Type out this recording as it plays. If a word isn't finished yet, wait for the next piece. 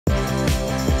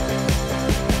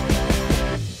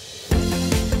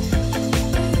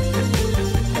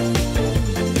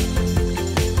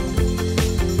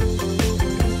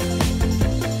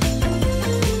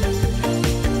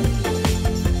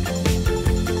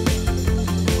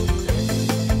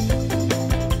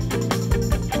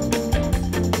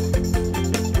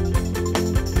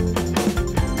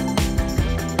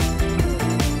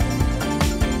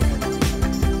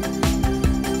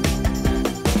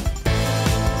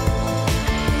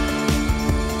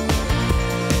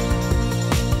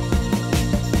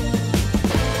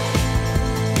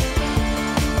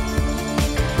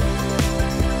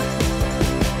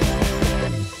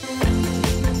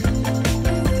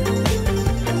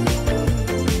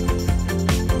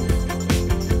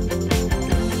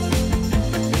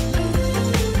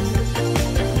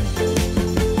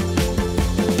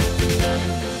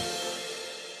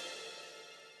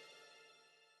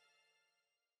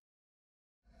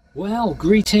Well,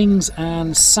 greetings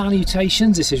and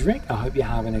salutations. This is Rick. I hope you're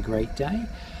having a great day.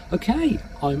 Okay,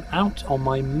 I'm out on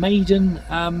my maiden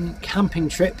camping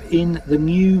trip in the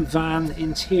new van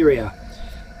interior.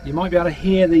 You might be able to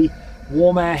hear the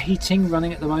warm air heating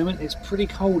running at the moment. It's pretty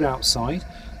cold outside,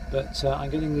 but I'm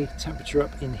getting the temperature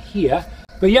up in here.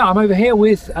 But yeah, I'm over here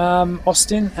with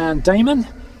Austin and Damon.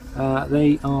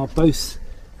 They are both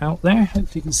out there, hopefully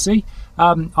you can see.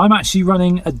 I'm actually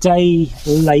running a day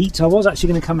late. I was actually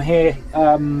going to come here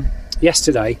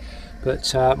yesterday,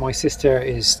 but my sister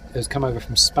has come over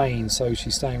from Spain, so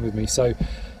she's staying with me. So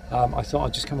I thought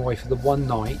I'd just come away for the one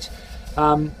night.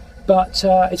 But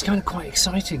it's kind of quite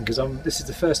exciting because this is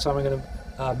the first time I'm going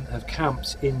to have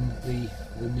camped in the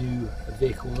new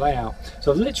vehicle layout.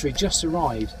 So I've literally just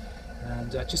arrived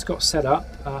and just got set up.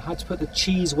 I had to put the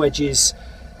cheese wedges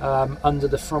under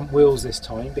the front wheels this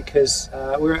time because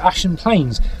we're at Ashen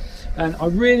Plains, and I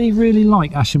really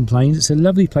like Ashen Plains. It's a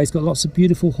lovely place, got lots of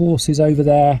beautiful horses over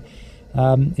there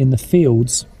in the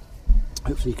fields.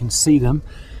 Hopefully you can see them,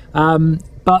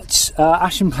 but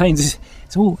Ashen Plains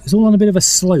it's all on a bit of a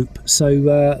slope, so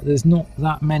there's not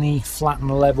that many flat and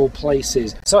level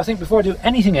places. So I think before I do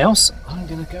anything else, I'm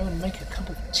going to go and make a cup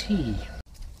of tea.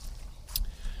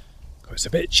 It's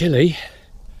a bit chilly,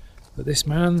 but this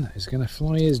man is going to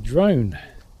fly his drone.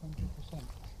 100%.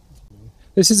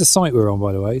 This is the site we're on,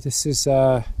 by the way. This is,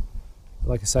 like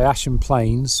I say, Ashen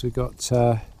Plains. We've got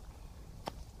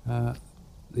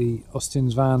the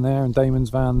Austin's van there and Damon's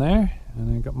van there, and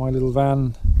then got my little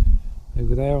van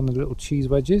over there on the little cheese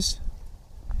wedges.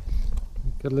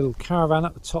 We've got a little caravan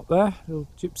up the top there, little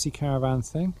gypsy caravan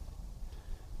thing.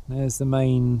 And there's the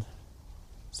main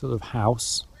sort of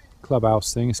house.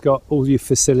 Clubhouse thing. It's got all your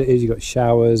facilities. You've got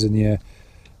showers and your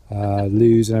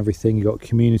loos and everything. You've got a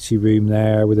community room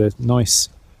there with a nice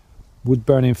wood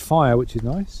burning fire, which is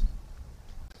nice.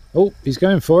 Oh, he's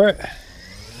going for it.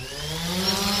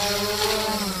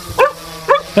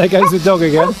 There goes the dog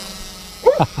again.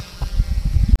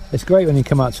 It's great when you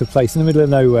come out to a place in the middle of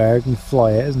nowhere and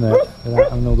fly it, isn't it? Without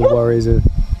having all the worries of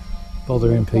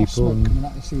bothering people. And...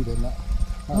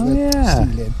 Oh yeah.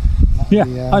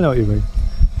 Yeah, I know what you mean.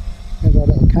 There's our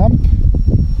little camp.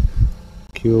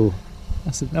 Cool.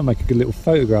 That'll make a good little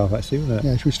photograph actually, wouldn't it?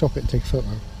 Yeah, should we stop it and take a photo?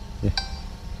 Yeah.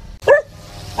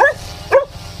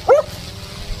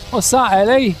 What's that,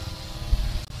 Ellie?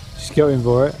 She's going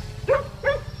for it.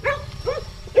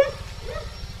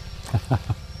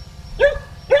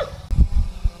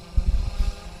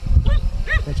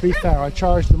 Yeah, to be fair, I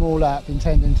charged them all up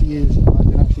intending to use them. I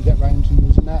didn't actually get round to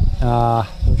using that. Ah.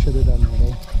 So I should have done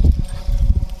really.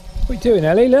 What are you doing,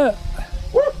 Ellie? Look!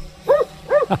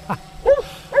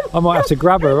 I might have to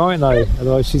grab her, right now,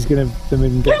 otherwise she's going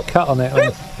to get cut on it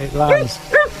when it lands.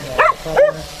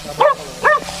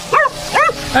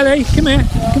 Ellie, come here,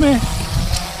 come here,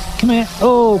 come here.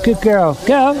 Oh, good girl.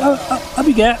 Go, up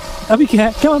you get,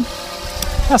 come on.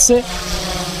 That's it.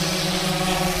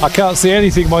 I can't see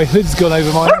anything, my hood's gone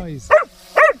over my eyes.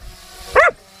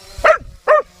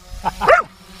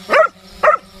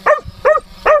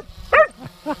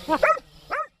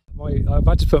 I've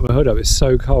had to put my hood up, it's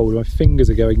so cold, my fingers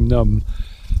are going numb.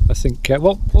 I think,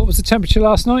 what was the temperature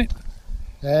last night?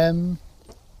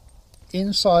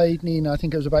 Inside Nina, I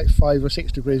think it was about 5 or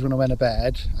 6 degrees when I went to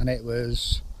bed, and it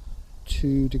was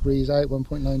 2 degrees out,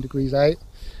 1.9 degrees out.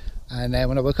 And then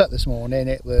when I woke up this morning,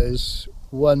 it was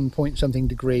 1 point something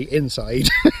degree inside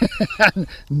and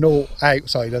 0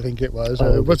 outside, I think it was.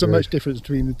 So there wasn't much difference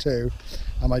between the two,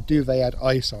 and my duvet had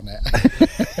ice on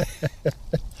it.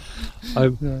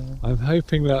 I'm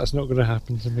hoping that's not going to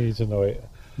happen to me tonight.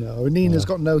 No, Nina's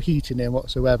got no heating in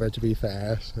whatsoever, to be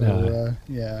fair. So no.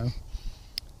 Yeah.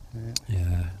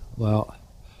 Well,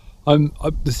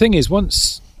 the thing is,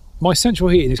 once my central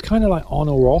heating is kind of like on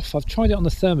or off. I've tried it on the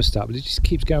thermostat, but it just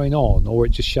keeps going on, or it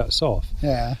just shuts off.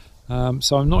 Yeah.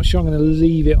 So I'm not sure I'm going to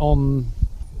leave it on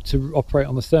to operate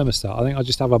on the thermostat. I think I'll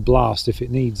just have a blast if it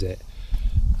needs it.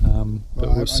 But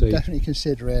we'll see. I'm definitely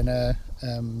considering a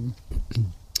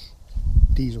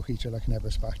diesel heater like an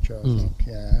Everspatcher, I think.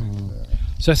 Yeah.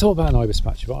 So I thought about an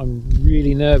Everspatcher, but I'm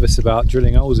really nervous about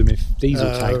drilling holes in my diesel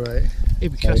tank. Right.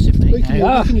 It'd be cussing me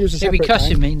now. It'd be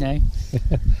cussing me now.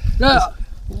 Look,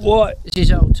 what? It's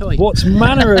his old toy. What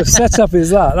manner of setup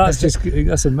is that?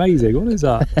 That's amazing. What is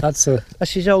that?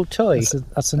 That's his old toy.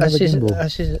 That's another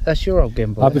gimbal. That's your old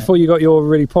gimbal. Before you got your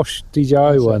really posh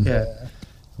DJI one. Yeah.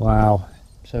 Wow.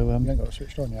 So you haven't got it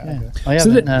switched on yet, have you? I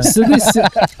haven't.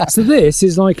 So this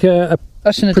is like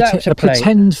that's an adapter plate.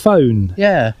 Pretend phone.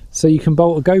 Yeah. So you can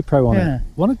bolt a GoPro on it.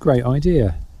 What a great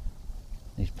idea.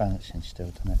 He's balancing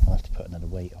still, doesn't it? I'll have to put another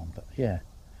weight on, but yeah.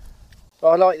 But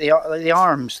I like the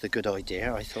arm's the good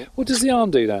idea, I thought. What does the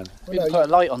arm do then? You can put a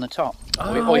light on the top.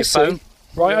 Oh, or your phone.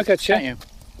 Right, I get you.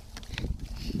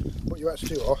 What you have to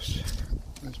do, Ross,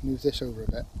 let's move this over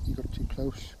a bit. You got it too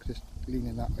close, because it's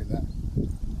leaning that way there.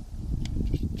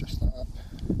 Just that up.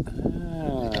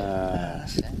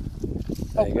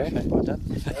 There you go. Well done.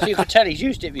 So you could tell he's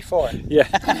used it before.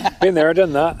 Yeah, been there,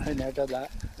 done that. Been there, done that.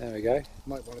 There we go.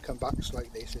 Might want to come back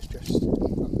slightly, so it's just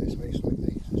run this way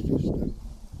slightly. So it's just,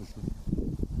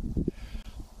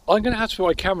 I'm going to have to put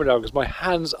my camera down because my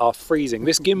hands are freezing.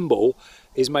 This gimbal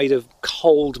is made of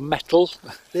cold metal.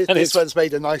 this one's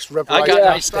made a nice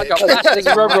rubberized. I got plastic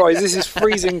rubberized. This is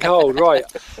freezing cold. Right,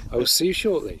 I will see you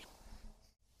shortly.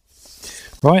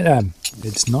 Right then,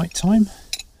 it's night time,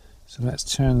 so let's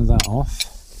turn that off.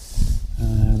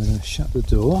 And I'm going to shut the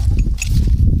door.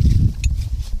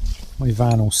 My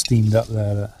van all steamed up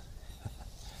there. Look.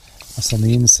 That's on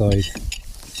the inside.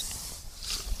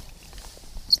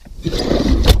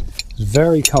 It's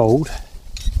very cold.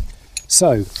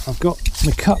 So I've got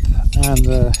my cup and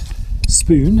a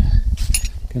spoon.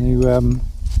 Going to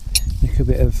make a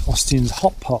bit of Austin's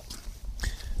hot pot.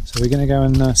 So we're going to go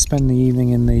and spend the evening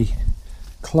in the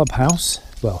clubhouse.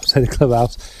 Well, I say the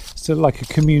clubhouse. It's sort of like a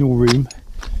communal room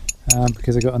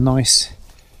because I've got a nice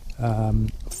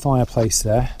fireplace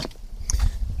there,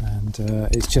 and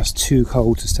it's just too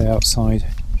cold to stay outside.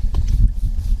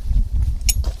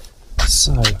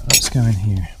 So let's go in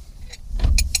here.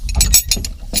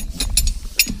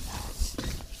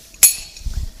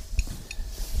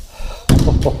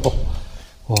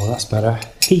 Oh, that's better.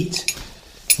 Heat.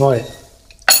 Right.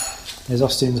 There's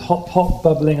Austin's hot pot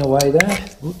bubbling away there.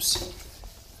 Whoops.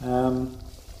 So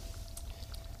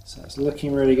it's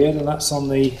looking really good, and that's on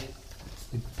the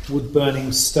wood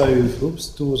burning stove. Oops,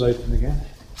 door's open again.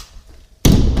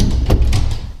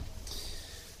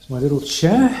 It's my little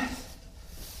chair.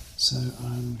 So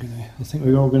I think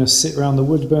we're all gonna sit around the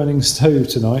wood burning stove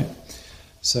tonight.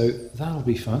 So that'll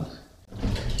be fun.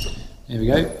 Here we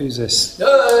go. Who's this?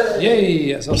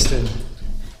 Yay! That's Austin.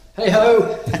 Hey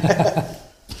ho!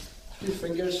 Two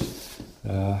fingers.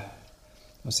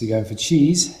 What's he going for?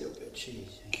 Cheese? A little bit of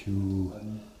cheese. Cool.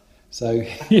 So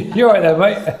you're right there,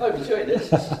 mate. I'm enjoying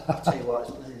this. I'll tell you what,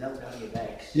 it's bloody low down your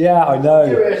legs. Yeah, I know.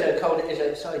 You realise how cold it is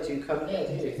outside till you come here,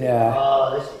 do you? Yeah.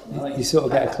 Oh, this is nice. You sort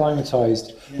of get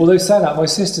acclimatised. Yeah. Although saying that, my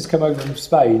sister's come over from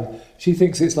Spain. She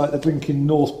thinks it's like the blinking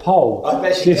North Pole. I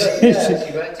bet she does,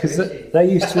 yeah. Because they're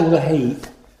used to all the heat.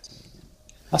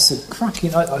 That's a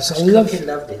cracking. I love.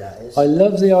 Lovely, that is. I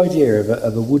love the idea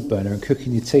of a wood burner and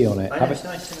cooking your tea on it. I know, it's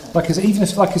nice, isn't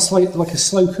it? Like a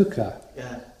slow cooker.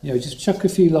 Yeah. You know, just chuck a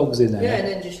few logs in there. Yeah, and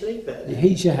then just leave it. It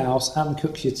heats your house and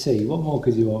cooks your tea. What more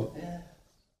could you want? Yeah.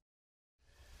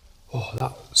 Oh,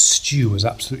 that stew was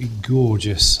absolutely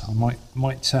gorgeous. I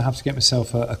might have to get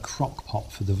myself a crock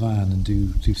pot for the van and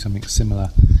do something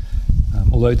similar.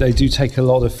 Although they do take a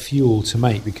lot of fuel to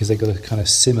make because they've got to kind of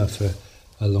simmer for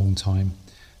a long time.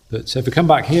 But if we come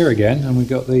back here again and we've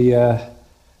got the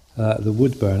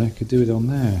wood burner, could do it on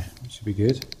there, which would be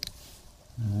good.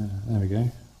 There we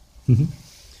go.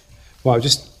 Well,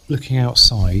 just looking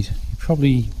outside,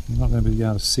 you're not going to be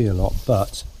able to see a lot,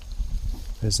 but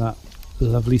there's that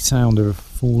lovely sound of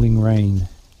falling rain.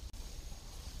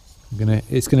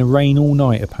 It's going to rain all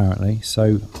night apparently,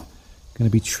 so going to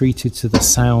be treated to the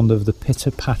sound of the pitter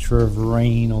patter of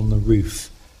rain on the roof,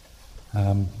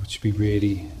 which would be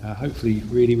really, hopefully,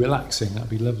 really relaxing. That'd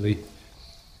be lovely.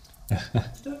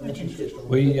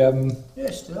 We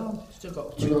still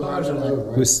got 2 cars on there.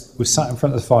 We're sat in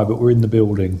front of the fire, but we're in the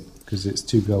building because it's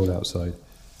too cold outside,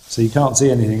 so you can't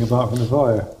see anything apart from the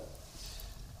fire.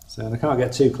 So, and I can't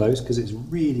get too close because it's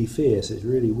really fierce. It's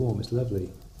really warm. It's lovely.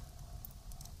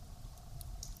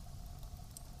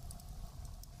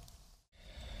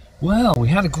 Well, we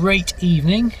had a great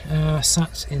evening.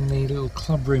 Sat in the little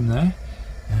club room there,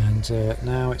 and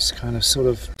now it's kind of sort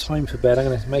of time for bed. I'm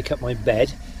going to make up my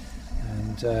bed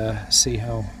and see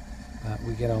how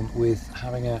we get on with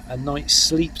having a night's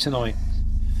sleep tonight.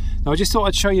 Now I just thought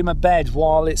I'd show you my bed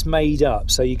while it's made up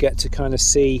so you get to kind of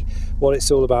see what it's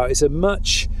all about. It's a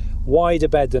much wider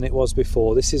bed than it was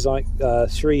before. This is like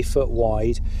 3 foot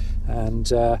wide,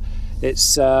 and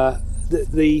it's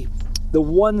the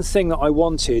one thing that I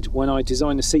wanted when I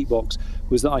designed the seat box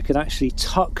was that I could actually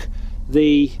tuck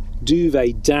the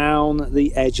duvet down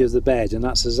the edge of the bed, and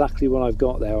that's exactly what I've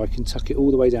got there. I can tuck it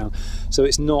all the way down so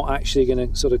it's not actually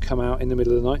going to sort of come out in the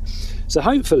middle of the night. So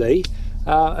hopefully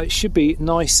it should be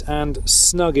nice and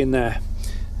snug in there.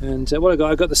 And what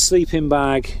I've got the sleeping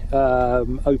bag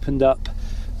opened up.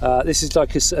 This is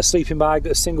like a sleeping bag,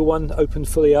 a single one opened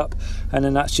fully up, and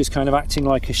then that's just kind of acting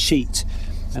like a sheet.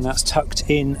 and that's tucked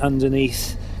in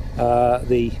underneath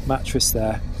the mattress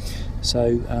there.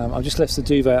 So I've just left the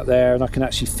duvet out there, and I can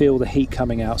actually feel the heat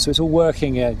coming out, so it's all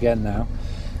working again now.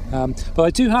 But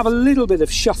I do have a little bit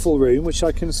of shuffle room, which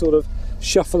I can sort of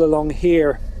shuffle along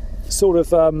here, sort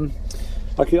of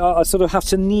I sort of have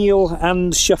to kneel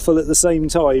and shuffle at the same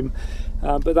time,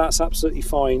 but that's absolutely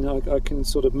fine. I can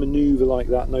sort of maneuver like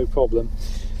that, no problem.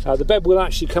 The bed will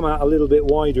actually come out a little bit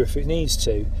wider if it needs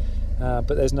to, but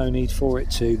there's no need for it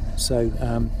to, so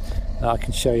I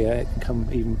can show you it can come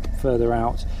even further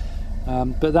out,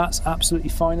 but that's absolutely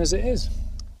fine as it is.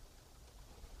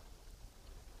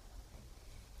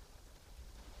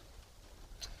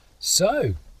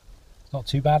 So, not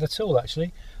too bad at all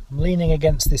actually. I'm leaning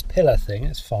against this pillar thing,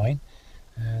 it's fine,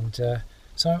 and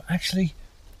so I'm actually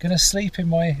going to sleep in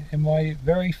my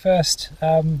very first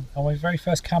on my very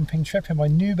first camping trip in my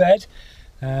new bed,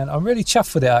 and I'm really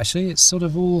chuffed with it actually. It's sort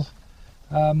of all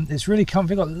it's really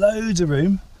comfy, got loads of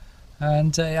room,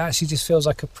 and it actually just feels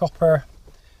like a proper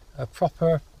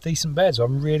decent bed. So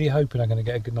I'm really hoping I'm going to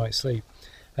get a good night's sleep,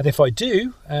 and if I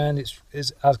do, and it's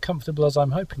as comfortable as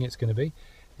I'm hoping it's going to be,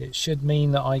 it should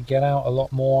mean that I get out a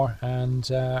lot more and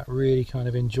really kind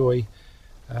of enjoy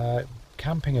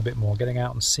camping a bit more, getting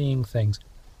out and seeing things.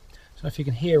 So if you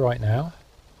can hear right now,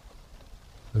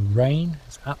 the rain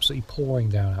is absolutely pouring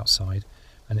down outside,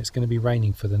 and it's going to be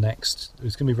raining for it's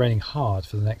going to be raining hard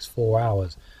for the next 4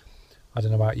 hours. I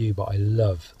don't know about you, but I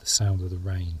love the sound of the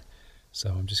rain. So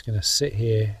I'm just going to sit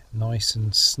here nice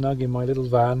and snug in my little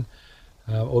van,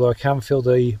 although I can feel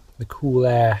the cool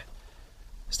air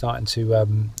starting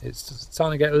to it's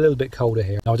starting to get a little bit colder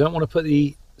here. Now I don't want to put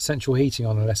the central heating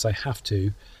on unless I have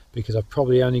to, because I've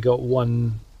probably only got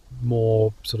one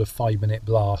more sort of 5-minute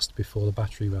blast before the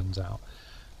battery runs out,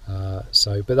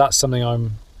 but that's something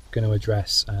I'm going to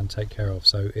address and take care of,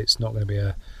 so it's not going to be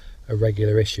a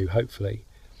regular issue, hopefully.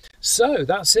 So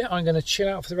that's it. I'm going to chill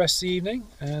out for the rest of the evening,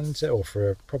 and or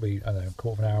for probably, I don't know, a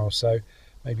quarter of an hour or so,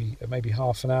 maybe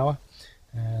half an hour,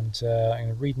 and I'm going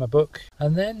to read my book,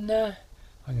 and then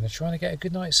I'm going to try and get a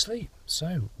good night's sleep.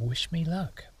 So wish me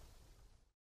luck.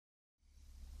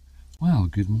 Well,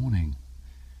 good morning.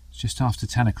 It's just after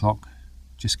 10 o'clock,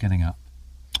 just getting up.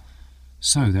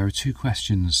 So there are two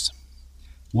questions.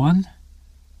 One,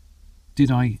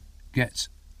 did I get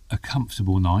a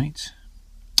comfortable night?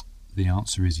 The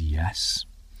answer is yes.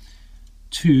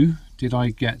 Two, did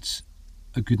I get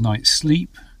a good night's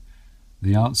sleep?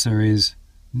 The answer is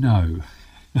no.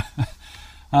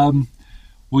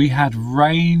 We had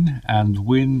rain and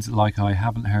wind like I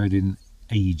haven't heard in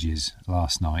ages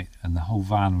last night, and the whole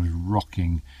van was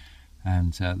rocking,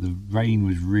 and the rain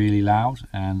was really loud,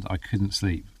 and I couldn't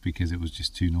sleep because it was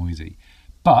just too noisy.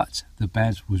 But the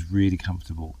bed was really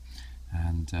comfortable,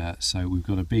 and so we've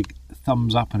got a big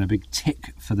thumbs up and a big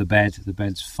tick for the bed. The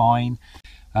bed's fine.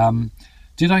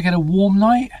 Did I get a warm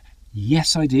night?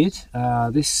 Yes, I did.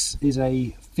 This is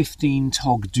a 15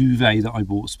 tog duvet that I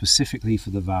bought specifically for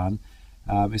the van.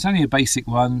 It's only a basic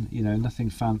one, you know, nothing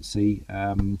fancy,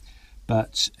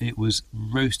 but it was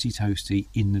roasty toasty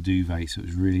in the duvet, so it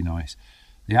was really nice.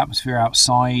 The atmosphere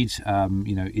outside,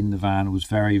 you know, in the van was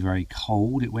very, very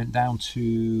cold. It went down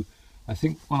to, I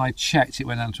think when I checked, it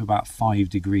went down to about 5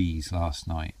 degrees last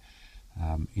night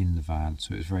in the van,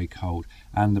 so it was very cold.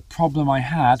 And the problem I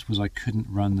had was I couldn't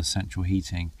run the central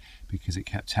heating because it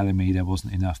kept telling me there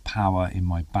wasn't enough power in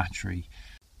my battery.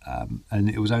 And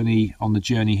it was only on the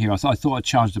journey here, I thought I'd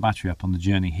charged the battery up on the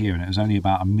journey here, and it was only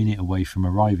about a minute away from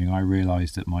arriving I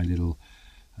realised that my little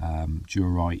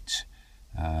Durite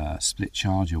split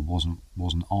charger wasn't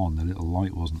on, the little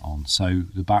light wasn't on, so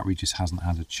the battery just hasn't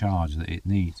had a charge that it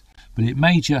needs. But it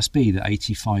may just be that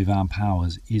 85 amp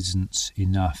hours isn't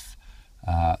enough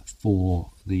for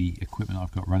the equipment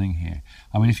I've got running here.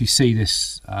 I mean, if you see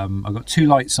this, I've got 2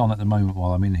 lights on at the moment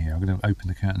while I'm in here. I'm going to open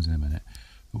the curtains in a minute.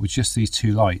 But with just these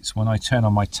 2 lights, when I turn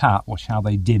on my tap, watch how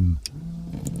they dim.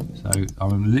 So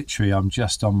I'm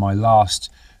just on my last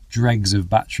dregs of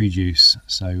battery juice.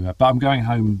 So, but I'm going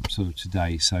home sort of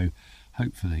today, so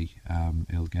hopefully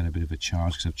it'll get a bit of a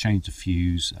charge because I've changed the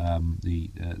fuse. The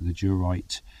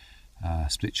Durite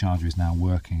split charger is now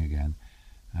working again,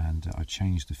 and I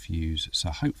changed the fuse, so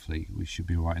hopefully we should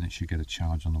be all right, and it should get a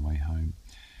charge on the way home.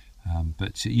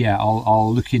 But yeah,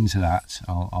 I'll look into that.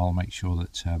 I'll make sure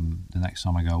that the next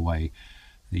time I go away,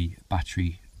 the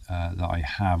battery that I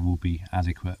have will be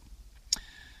adequate.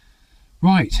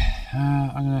 Right,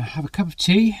 I'm going to have a cup of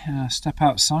tea, step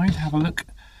outside, have a look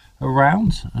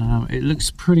around. It looks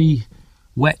pretty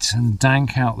wet and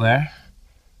dank out there,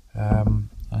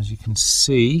 as you can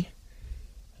see.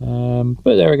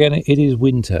 But there again, it is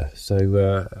winter,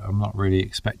 so I'm not really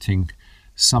expecting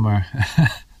summer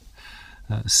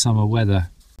summer weather.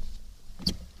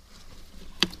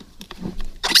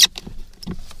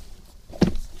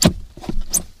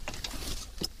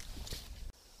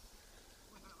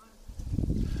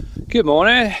 Good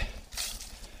morning.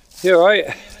 You all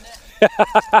right?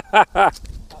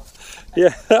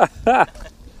 Yeah.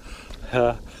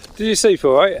 Did you sleep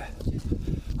all right?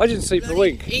 I didn't sleep a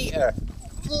wink. Heater.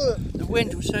 The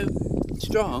wind was so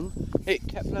strong, it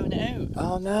kept blowing it out.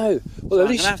 Oh no! Well, So at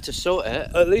least I'm gonna have to sort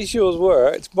it. at least yours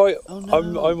worked. My, Oh,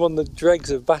 no. I'm on the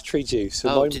dregs of battery juice. So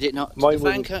Oh, mine, did it not? Mine Did the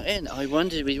fan wouldn't- cut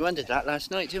in? We wondered that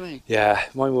last night, didn't we? Yeah,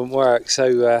 mine wouldn't work.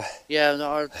 So Yeah,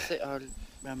 our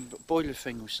boiler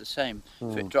thing was the same.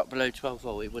 If it dropped below 12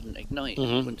 volt, it wouldn't ignite. It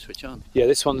wouldn't switch on. yeah,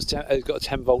 this one's got a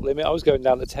 10 volt limit. I was going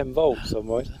down to 10 volts on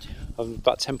mine. I'm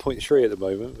about 10.3 at the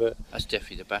moment, but That's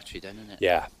definitely the battery then, isn't it?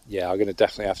 yeah, I'm going to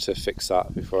definitely have to fix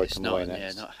that before It's I come not, away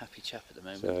next. yeah, not a happy chap at the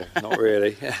moment. So not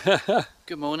really.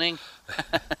 Good morning.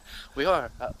 We are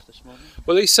up this morning.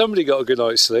 Well, at least somebody got a good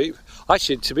night's sleep.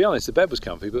 Actually, to be honest, the bed was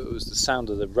comfy, but it was the sound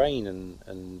of the rain and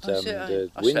the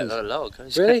I wind. slept on a log.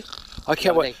 Really? I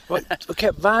Lovely.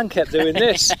 Van kept doing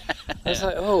this. I was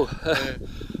like, oh,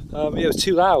 yeah, it was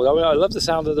too loud. I mean, I love the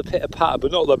sound of the pitter patter,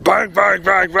 but not the bang, bang,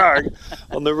 bang, bang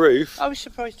on the roof. I was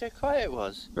surprised how quiet it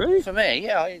was. Really? For me,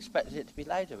 yeah, I expected it to be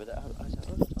louder, but I thought,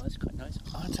 oh, that's quite nice.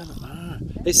 I don't know.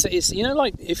 It's you know,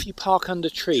 like if you park under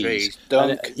trees.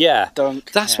 Dunk. Yeah.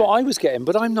 Dunk. That's yeah. what I was getting,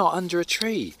 but I'm not under a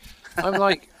tree. I'm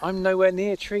like, I'm nowhere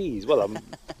near trees. Well,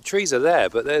 trees are there,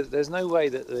 but there's no way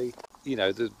that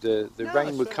the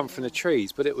rain would come from the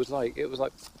trees. But it was like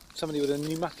somebody with a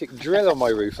pneumatic drill on my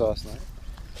roof last night.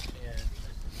 Yeah.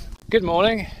 Good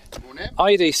morning. Good morning. Are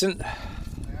you decent?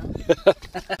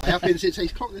 I have been since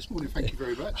 8 o'clock this morning, thank you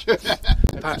very much. 10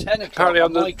 o'clock Apparently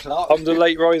on my clock. I'm the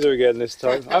late riser again this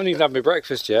time. I haven't even had my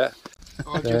breakfast yet.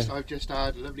 I've just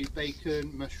had a lovely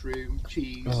bacon, mushroom,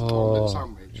 cheese, omelette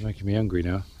sandwich. You're making me hungry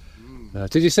now.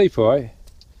 Did you sleep all right?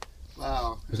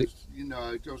 Wow. Was it- You know,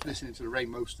 I was listening to the rain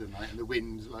most of the night and the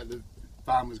wind, like the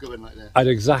van was going like that. I had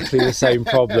exactly the same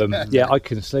problem. Yeah, I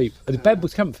couldn't sleep. The bed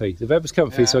was comfy.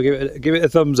 So I give it a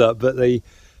thumbs up. But the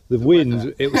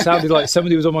wind, it sounded like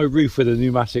somebody was on my roof with a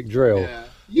pneumatic drill. Yeah.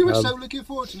 You were so looking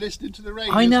forward to listening to the rain.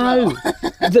 I as know. well.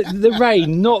 the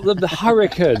rain, not the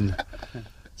hurricane.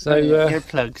 So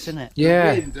Earplugs, isn't it?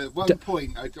 yeah. The wind, at one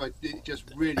point, it just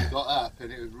really got up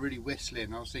and it was really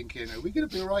whistling. I was thinking, are we going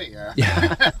to be all right here?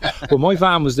 Yeah. Well, my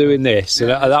van was doing this, and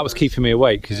that was keeping me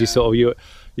awake because you're sort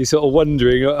of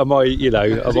wondering, am I? Is it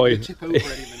gonna tip over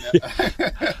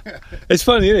anything? It's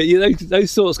funny, isn't it?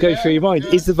 Those thoughts go through your mind.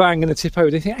 Yeah. Is the van going to tip over?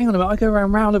 You think, hang on a minute, I go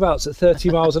around roundabouts at 30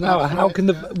 miles an hour. How can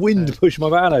the wind push my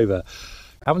van over?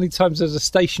 How many times has a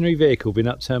stationary vehicle been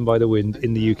upturned by the wind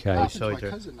in the UK? Happened to my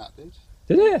cousin that did.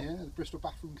 Did it? Yeah, the Bristol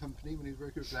Bathroom Company, when he was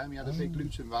working for them, he had a big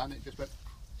Luton van, it just went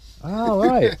Oh,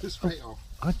 right. straight off.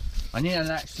 I need an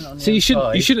accident on the So you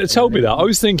shouldn't have told me that. I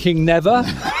was thinking never.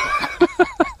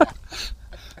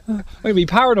 I'm going to be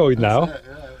paranoid now.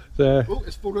 Oh,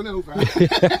 it's fallen over.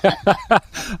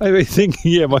 I've been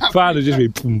thinking, yeah, my van had just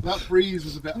been... Boom. That breeze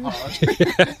was a bit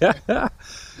hard.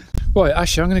 Right,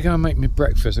 actually, I'm going to go and make me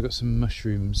breakfast. I've got some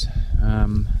mushrooms, I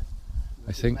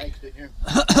think. Some eggs, didn't you?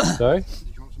 Sorry?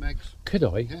 Did you want some eggs? Could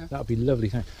I? Yeah. That would be lovely.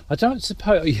 Thanks. I don't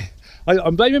suppose...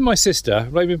 I'm blaming my sister,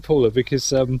 I'm blaming Paula,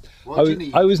 because I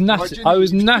was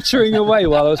nattering away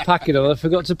while I was packing them. I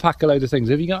forgot to pack a load of things.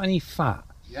 Have you got any fat?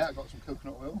 Yeah, I got some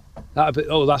coconut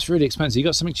oil. That's really expensive. You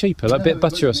got something cheaper, like a bit of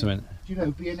butter or something? Do you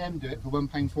know B&M do it for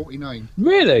 £1.49?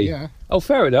 Really? Yeah. Oh,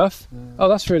 fair enough. Oh,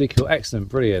 that's really cool. Excellent.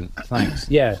 Brilliant. Thanks.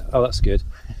 Yeah. Oh, that's good.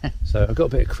 So I've got a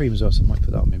bit of cream as well, so I might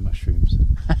put that on my mushrooms.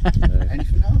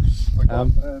 Anything else? I got,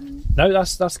 No,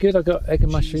 that's good. I've got egg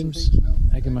and mushrooms. cheese and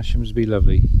things now. Egg and mushrooms would be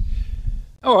lovely.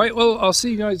 All right. Well, I'll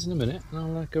see you guys in a minute, and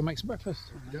I'll go make some breakfast.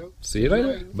 Go. See you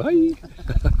later. Bye.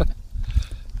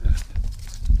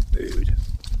 Food.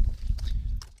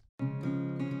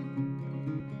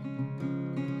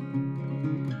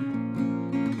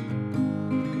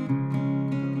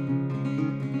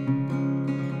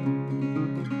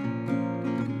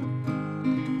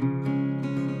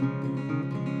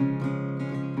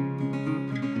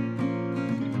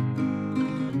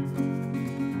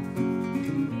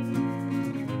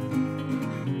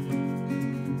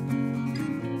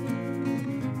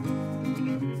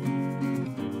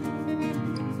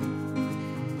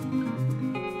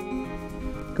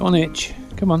 Go on, itch.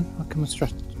 Come on, I'll come and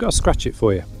scratch. Got to scratch it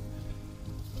for you.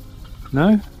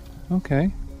 No?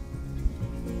 Okay.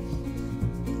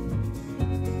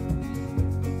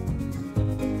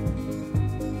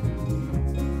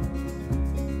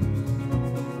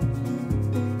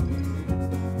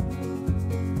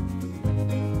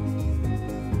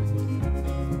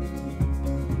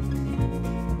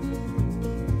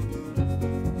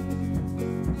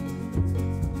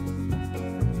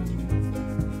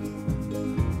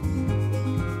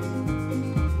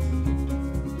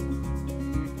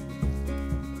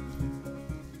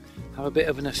 a bit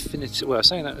of an affinity. Well,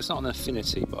 saying that it's not an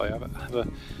affinity, but I have a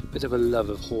bit of a love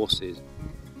of horses.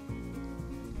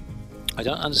 I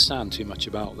don't understand too much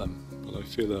about them, but I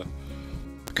feel a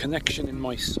connection in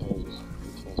my soul with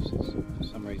horses for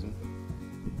some reason.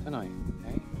 Don't I? Eh?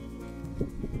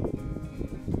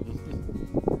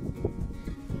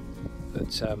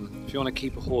 But if you want to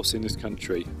keep a horse in this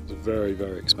country, it's a very,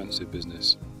 very expensive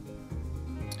business.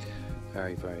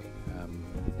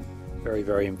 Very,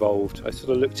 very involved. I sort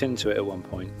of looked into it at one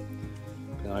point,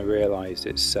 and I realised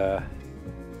it's a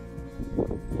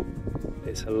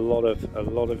lot of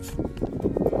involvement,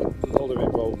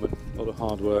 a lot of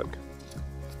hard work.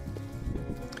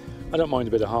 I don't mind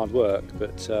a bit of hard work,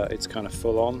 but it's kind of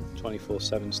full on,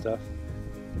 24/7 stuff.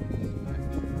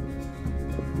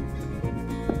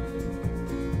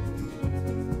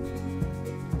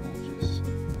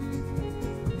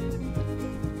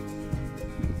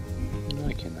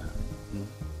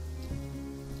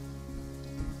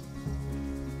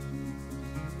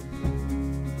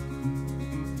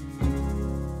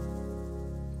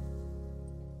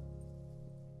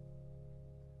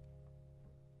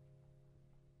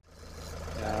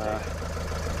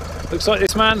 Looks like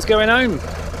this man's going home.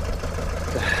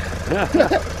 Yeah.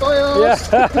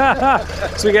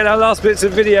 So we get our last bits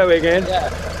of video again. Yeah.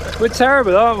 We're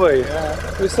terrible, aren't we?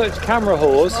 Yeah. We're such camera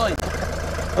whores. I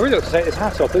really ought to take this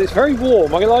hat off, but it's very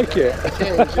warm. I like it. It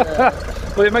is, yeah.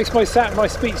 Well, it makes my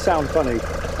speech sound funny.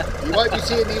 You might be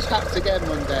seeing these hats again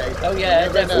one day. Oh yeah, You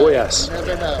never definitely. know. Oh yes. You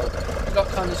never know. I've got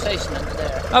condensation under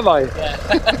there. Have I? Yeah.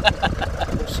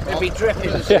 It'll be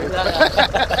dripping through that.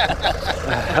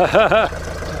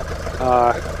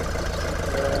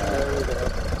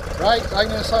 Right, I'm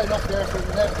going to sign off there for a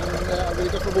minute, and I'm going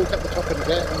to go for a walk up the top in a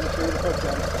bit and show you the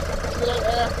program. See you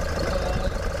later.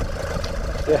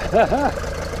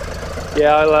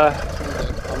 Yeah,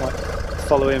 I might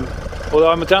follow him. Although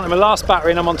I'm down to my last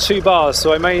battery and I'm on 2 bars,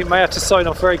 so I may have to sign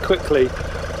off very quickly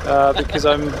because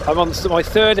I'm on my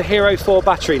 3rd Hero 4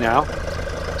 battery now.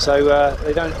 So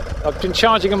they don't. I've been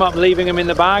charging them up, leaving them in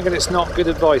the bag, and it's not good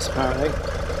advice apparently.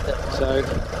 So,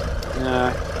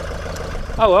 yeah.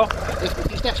 Oh well. If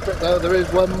he's desperate though, there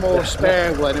is one more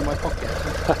spare one in my pocket.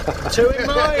 2 in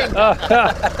mine!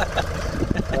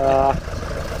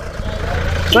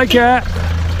 Take care!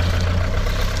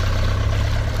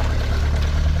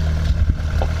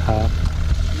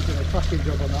 He's done a cracking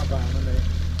job on that van, hasn't he?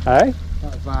 Hey?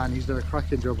 That van, he's done a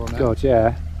cracking job on it. God,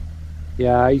 yeah.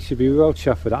 Yeah, he should be real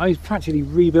chuffed with that. He's practically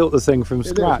rebuilt the thing from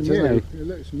scratch, hasn't he? It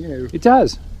looks new. It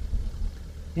does.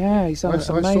 Yeah, he's done I it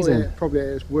saw amazing. it probably at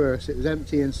its worst. It was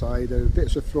empty inside, there were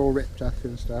bits of floor ripped up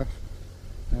and stuff.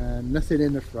 And nothing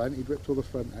in the front, he'd ripped all the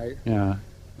front out. Yeah.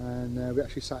 And we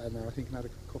actually sat in there, I think, and had a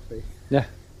coffee. Yeah.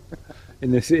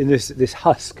 In this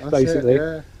husk, That's basically. It,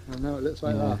 yeah. I know, it looks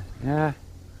like that. Yeah.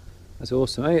 That's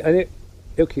awesome. And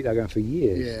he'll keep that going for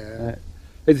years. Yeah.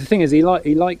 But the thing is, he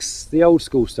likes the old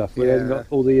school stuff where he hasn't Yeah. got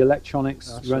all the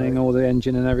electronics That's running, right. all the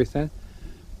engine and everything,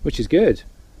 which is good.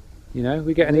 You know,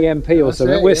 we get an EMP or That's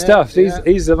something, it, we're yeah, stuffed. yeah.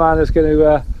 He's the man that's going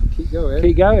to Keep going.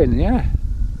 keep going. Yeah.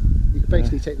 You can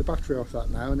basically take the battery off that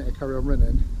now and it'll carry on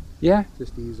running. Yeah.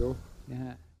 Just diesel.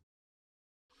 Yeah.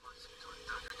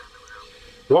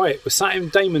 Right, we're sat in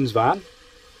Damon's van,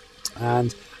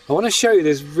 and I want to show you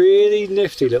this really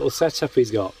nifty little setup he's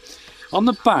got. On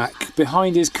the back,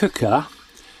 behind his cooker,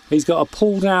 he's got a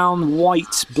pull-down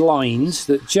white blind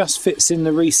that just fits in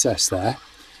the recess there.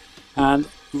 And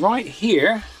right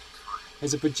here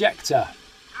is a projector.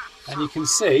 And you can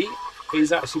see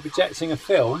he's actually projecting a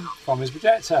film from his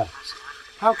projector.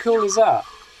 How cool is that?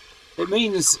 It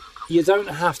means you don't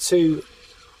have to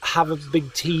have a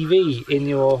big TV in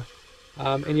your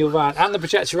van, and the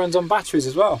projector runs on batteries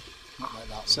as well. Not like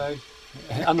that one. So,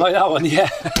 unlike that one, yeah.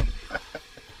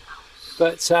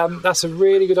 But that's a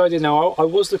really good idea. Now, I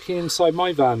was looking inside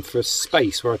my van for a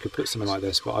space where I could put something like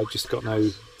this, but I've just got no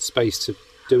space to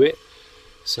do it.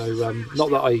 So, not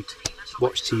that I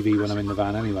watch TV when I'm in the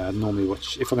van anyway. I normally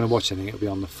watch, if I'm going to watch anything, it'll be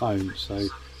on the phone. So,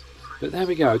 but there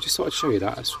we go. I just thought I'd show you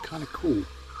that. It's kind of cool.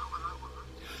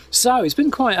 So it's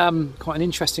been quite an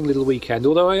interesting little weekend.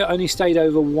 Although I only stayed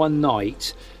over one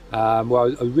night.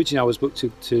 Well, originally I was booked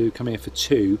to come here for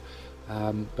 2,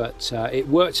 but it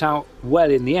worked out well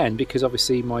in the end because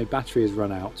obviously my battery has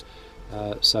run out.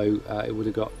 So it would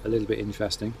have got a little bit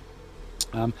interesting.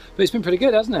 But it's been pretty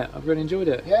good, hasn't it? I've really enjoyed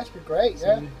it. Yeah, it's been great,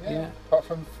 yeah. Yeah. Apart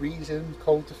from freezing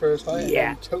cold the first night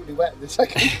Yeah. and totally wet the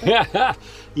second.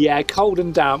 Yeah, cold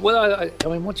and damp. Well, I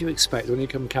mean, what do you expect when you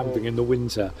come camping in the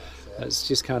winter? That's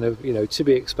just kind of, you know, to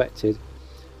be expected.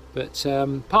 But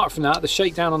apart from that, the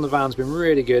shakedown on the van's been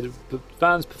really good. The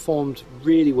van's performed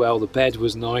really well. The bed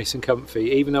was nice and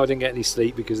comfy, even though I didn't get any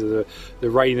sleep because of the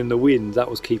rain and the wind. That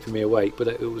was keeping me awake, but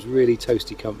it was really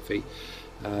toasty comfy.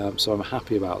 So I'm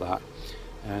happy about that,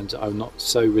 and I'm not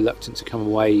so reluctant to come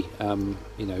away,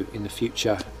 you know, in the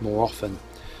future more often.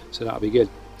 So that'll be good.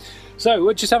 So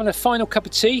we're just having a final cup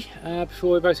of tea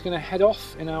before we're both going to head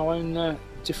off in our own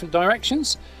different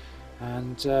directions.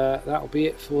 And that'll be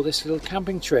it for this little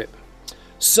camping trip.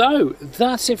 So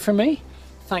that's it from me.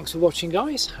 Thanks for watching,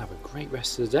 guys. Have a great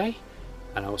rest of the day,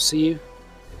 and I will see you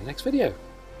in the next video.